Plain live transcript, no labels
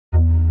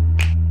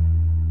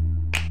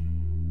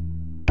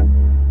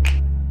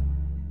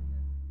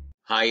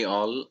Hi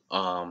all,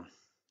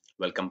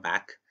 welcome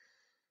back.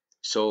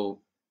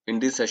 So in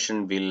this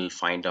session, we'll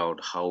find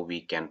out how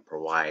we can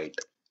provide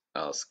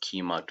a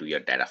schema to your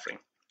data frame.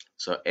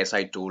 So as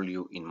I told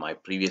you in my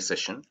previous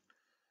session,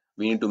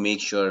 we need to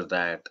make sure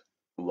that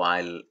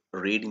while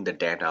reading the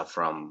data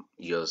from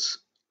your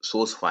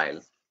source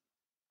file,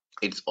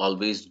 it's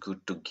always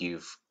good to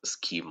give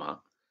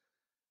schema.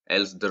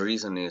 Else the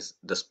reason is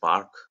the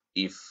Spark,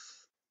 if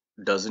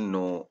doesn't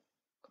know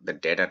the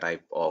data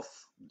type of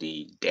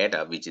the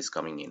data which is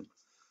coming in,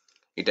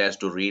 it has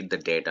to read the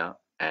data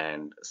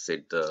and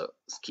set the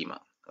schema,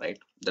 right?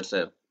 That's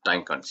a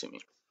time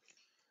consuming.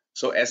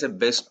 So as a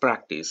best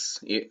practice,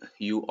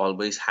 you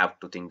always have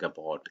to think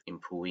about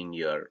improving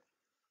your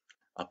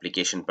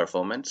application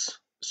performance.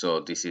 So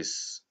this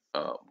is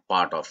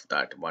part of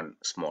that one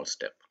small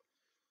step.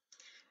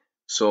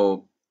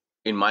 So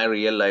in my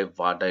real life,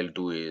 what I'll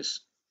do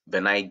is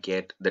when I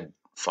get the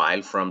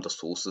file from the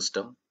source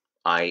system,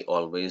 I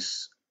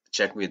always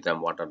check with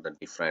them what are the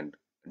different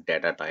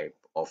data type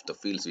of the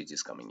fields which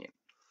is coming in.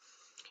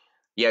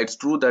 Yeah, it's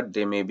true that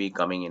they may be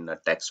coming in a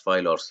text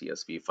file or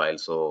CSV file,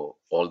 so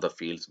all the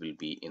fields will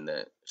be in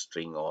the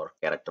string or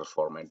character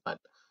format, but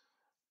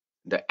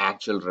the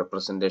actual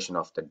representation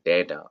of the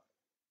data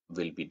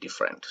will be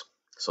different.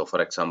 So,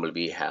 for example,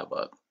 we have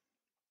a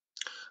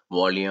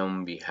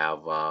volume, we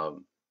have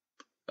um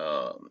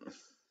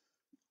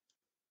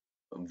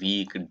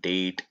week,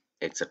 date,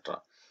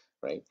 etc.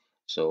 Right?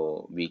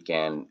 So we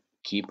can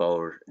keep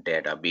our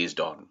data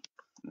based on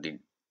the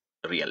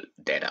real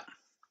data.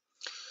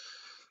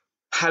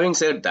 Having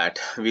said that,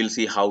 we'll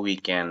see how we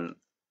can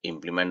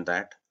implement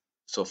that.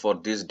 So for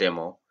this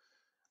demo,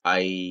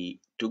 I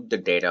took the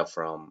data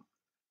from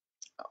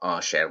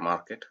share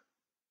market.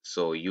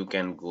 So you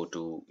can go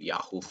to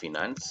Yahoo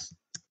Finance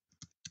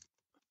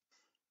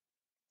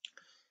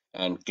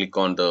and click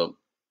on the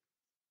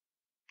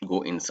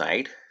go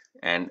inside,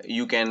 and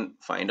you can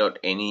find out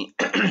any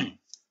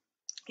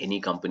any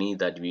company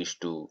that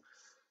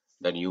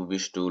you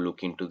wish to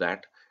look into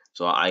that.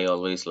 So I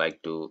always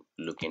like to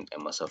look in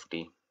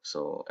MSFT.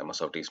 So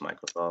MSFT is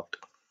Microsoft.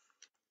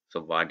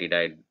 So what did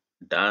I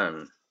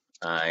done?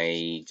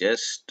 I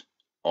just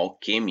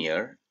came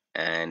here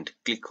and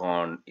click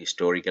on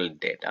historical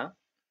data.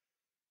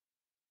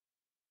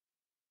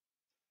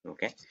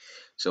 Okay,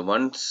 so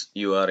once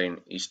you are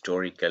in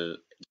historical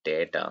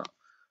data,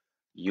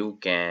 you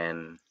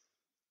can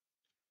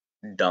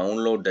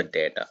download the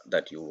data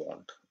that you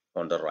want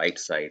on the right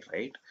side,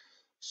 right?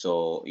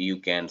 So you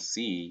can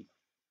see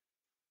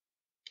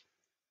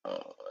uh,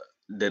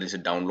 there is a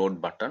download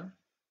button,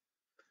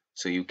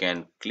 so you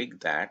can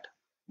click that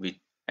with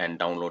and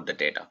download the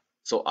data.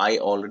 So I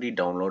already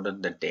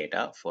downloaded the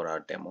data for our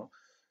demo,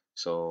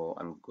 so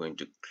I'm going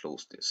to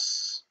close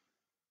this.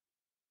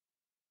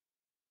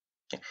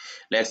 Okay.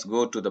 Let's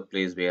go to the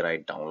place where I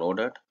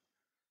downloaded.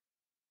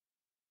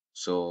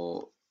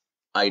 So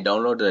I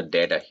downloaded the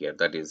data here,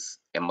 that is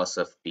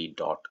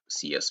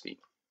msft.csv.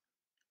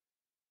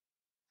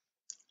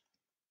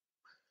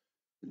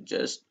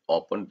 Just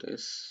open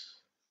this.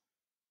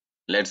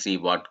 Let's see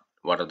what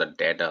are the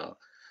data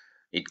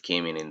it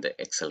came in the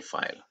Excel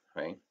file,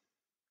 right?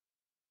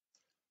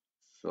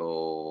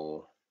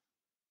 So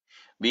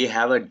we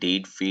have a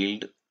date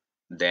field,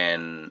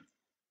 then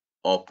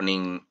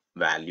opening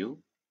value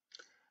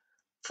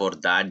for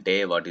that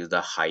day, what is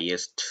the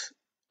highest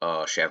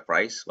share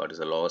price, what is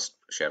the lowest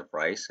share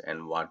price,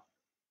 and what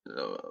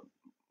the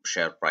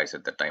share price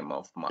at the time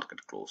of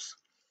market close.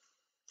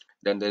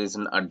 Then there is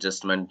an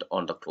adjustment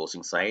on the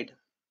closing side,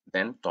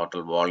 then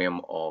total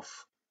volume of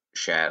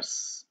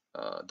shares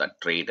that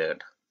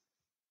traded,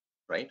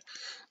 right?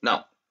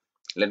 Now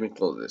let me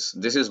close this.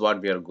 This is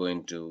what we are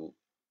going to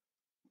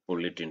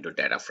pull it into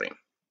data frame.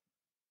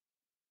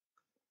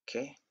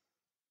 Okay,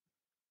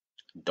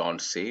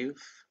 don't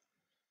save.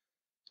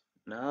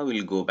 Now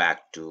we'll go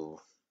back to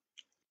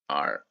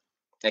our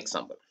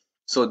example.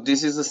 So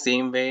this is the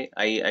same way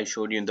I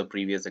showed you in the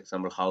previous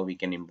example how we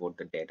can import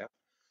the data.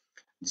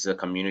 This is a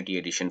community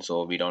edition,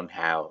 so we don't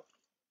have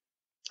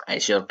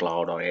Azure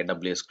Cloud or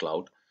AWS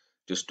Cloud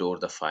to store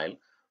the file.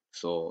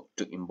 So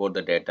to import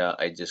the data,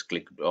 I just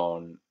clicked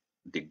on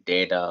the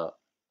data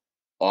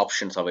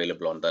options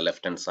available on the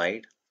left hand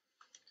side,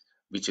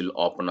 which will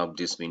open up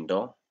this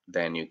window.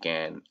 Then you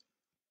can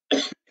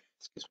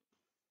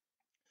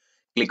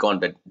click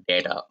on the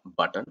data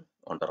button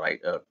on the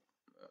right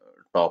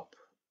top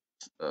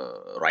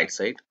right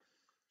side,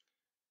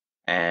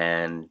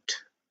 and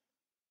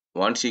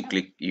once you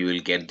click, you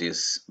will get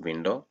this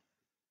window.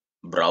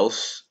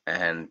 Browse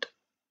and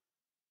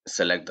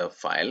select the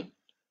file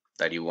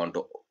that you want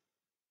to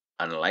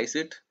analyze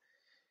it.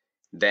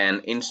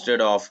 Then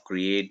instead of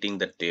creating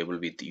the table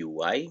with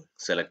UI,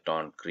 select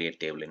on create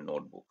table in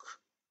notebook.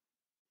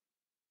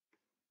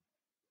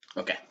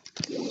 Okay,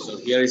 so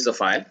here is the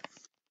file,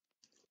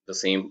 the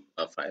same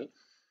file.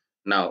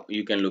 Now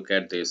you can look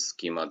at this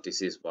schema.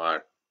 This is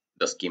what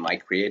the schema I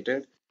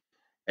created.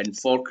 And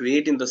for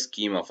creating the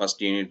schema, first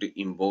you need to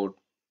import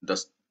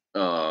the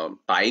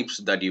types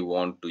that you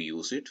want to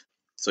use it.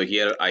 So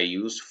here I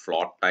used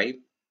float type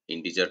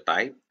integer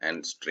type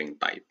and string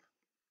type,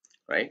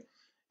 right?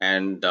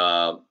 And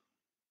the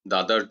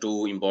other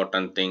two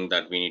important thing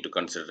that we need to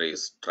consider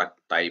is struct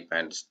type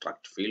and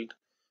struct field.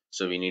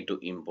 So we need to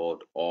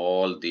import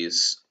all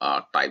these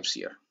types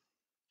here.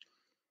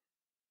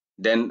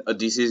 Then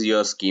this is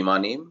your schema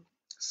name.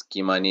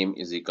 Schema name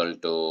is equal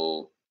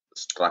to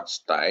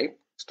struct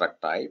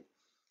type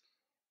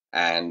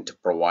and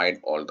provide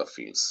all the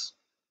fields.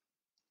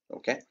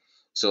 Okay,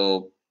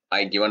 so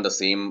I given the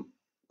same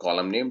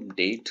column name: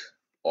 date,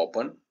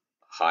 open,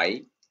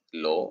 high,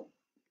 low,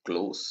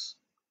 close,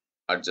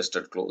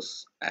 adjusted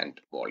close, and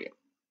volume.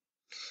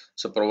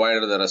 So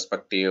provide the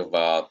respective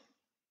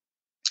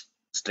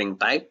string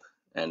type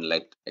and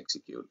let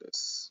execute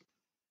this.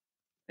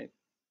 Right.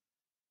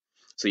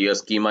 So your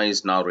schema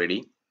is now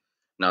ready.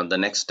 Now the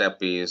next step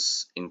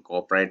is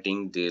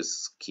incorporating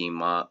this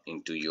schema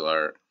into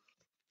your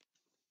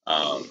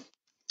um,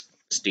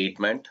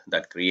 statement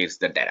that creates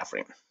the data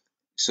frame.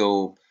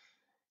 So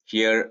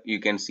here you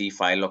can see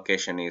file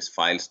location is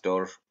file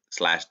store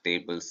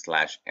 /table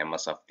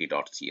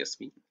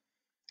 /msft.csv,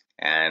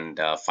 and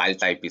file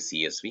type is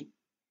CSV.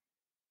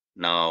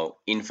 Now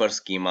in for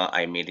schema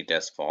I made it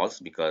as false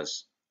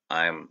because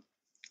I'm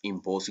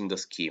imposing the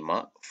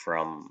schema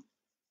from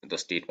the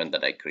statement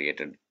that I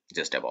created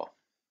just above.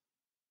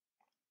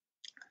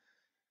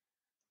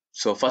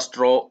 So first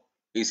row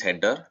is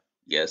header.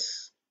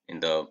 Yes, in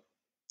the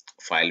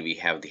file we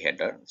have the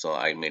header, so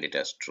I made it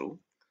as true,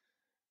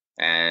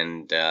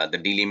 and the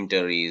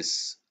delimiter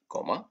is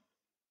comma,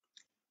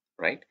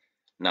 right?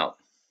 Now,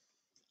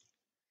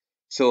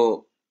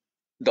 so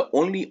the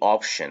only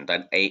option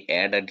that I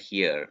added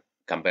here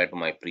compared to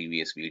my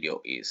previous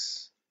video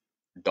is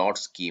dot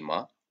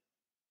schema,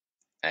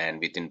 and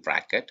within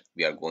bracket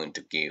we are going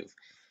to give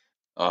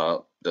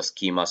the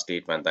schema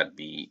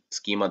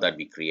that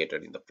we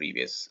created in the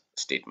previous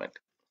statement.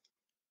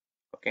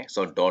 Okay,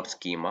 so dot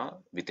schema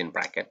within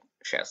bracket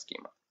share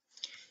schema.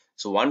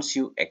 So once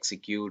you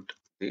execute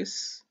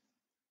this,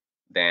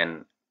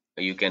 then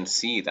you can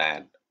see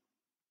that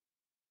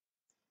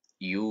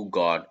you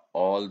got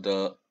all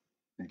the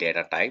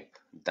data type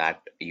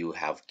that you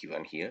have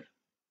given here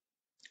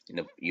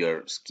in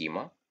your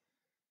schema,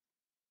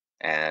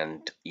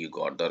 and you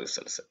got the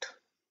result set.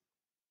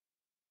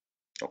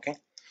 Okay,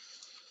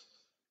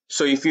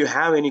 so if you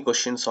have any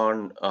questions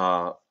on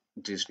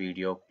this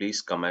video,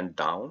 please comment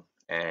down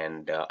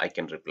and I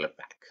can reply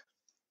back.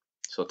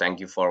 So thank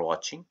you for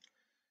watching,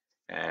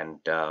 and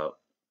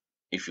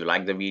if you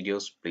like the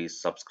videos, please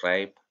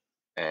subscribe,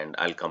 and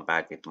I'll come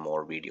back with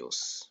more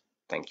videos.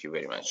 Thank you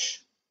very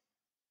much.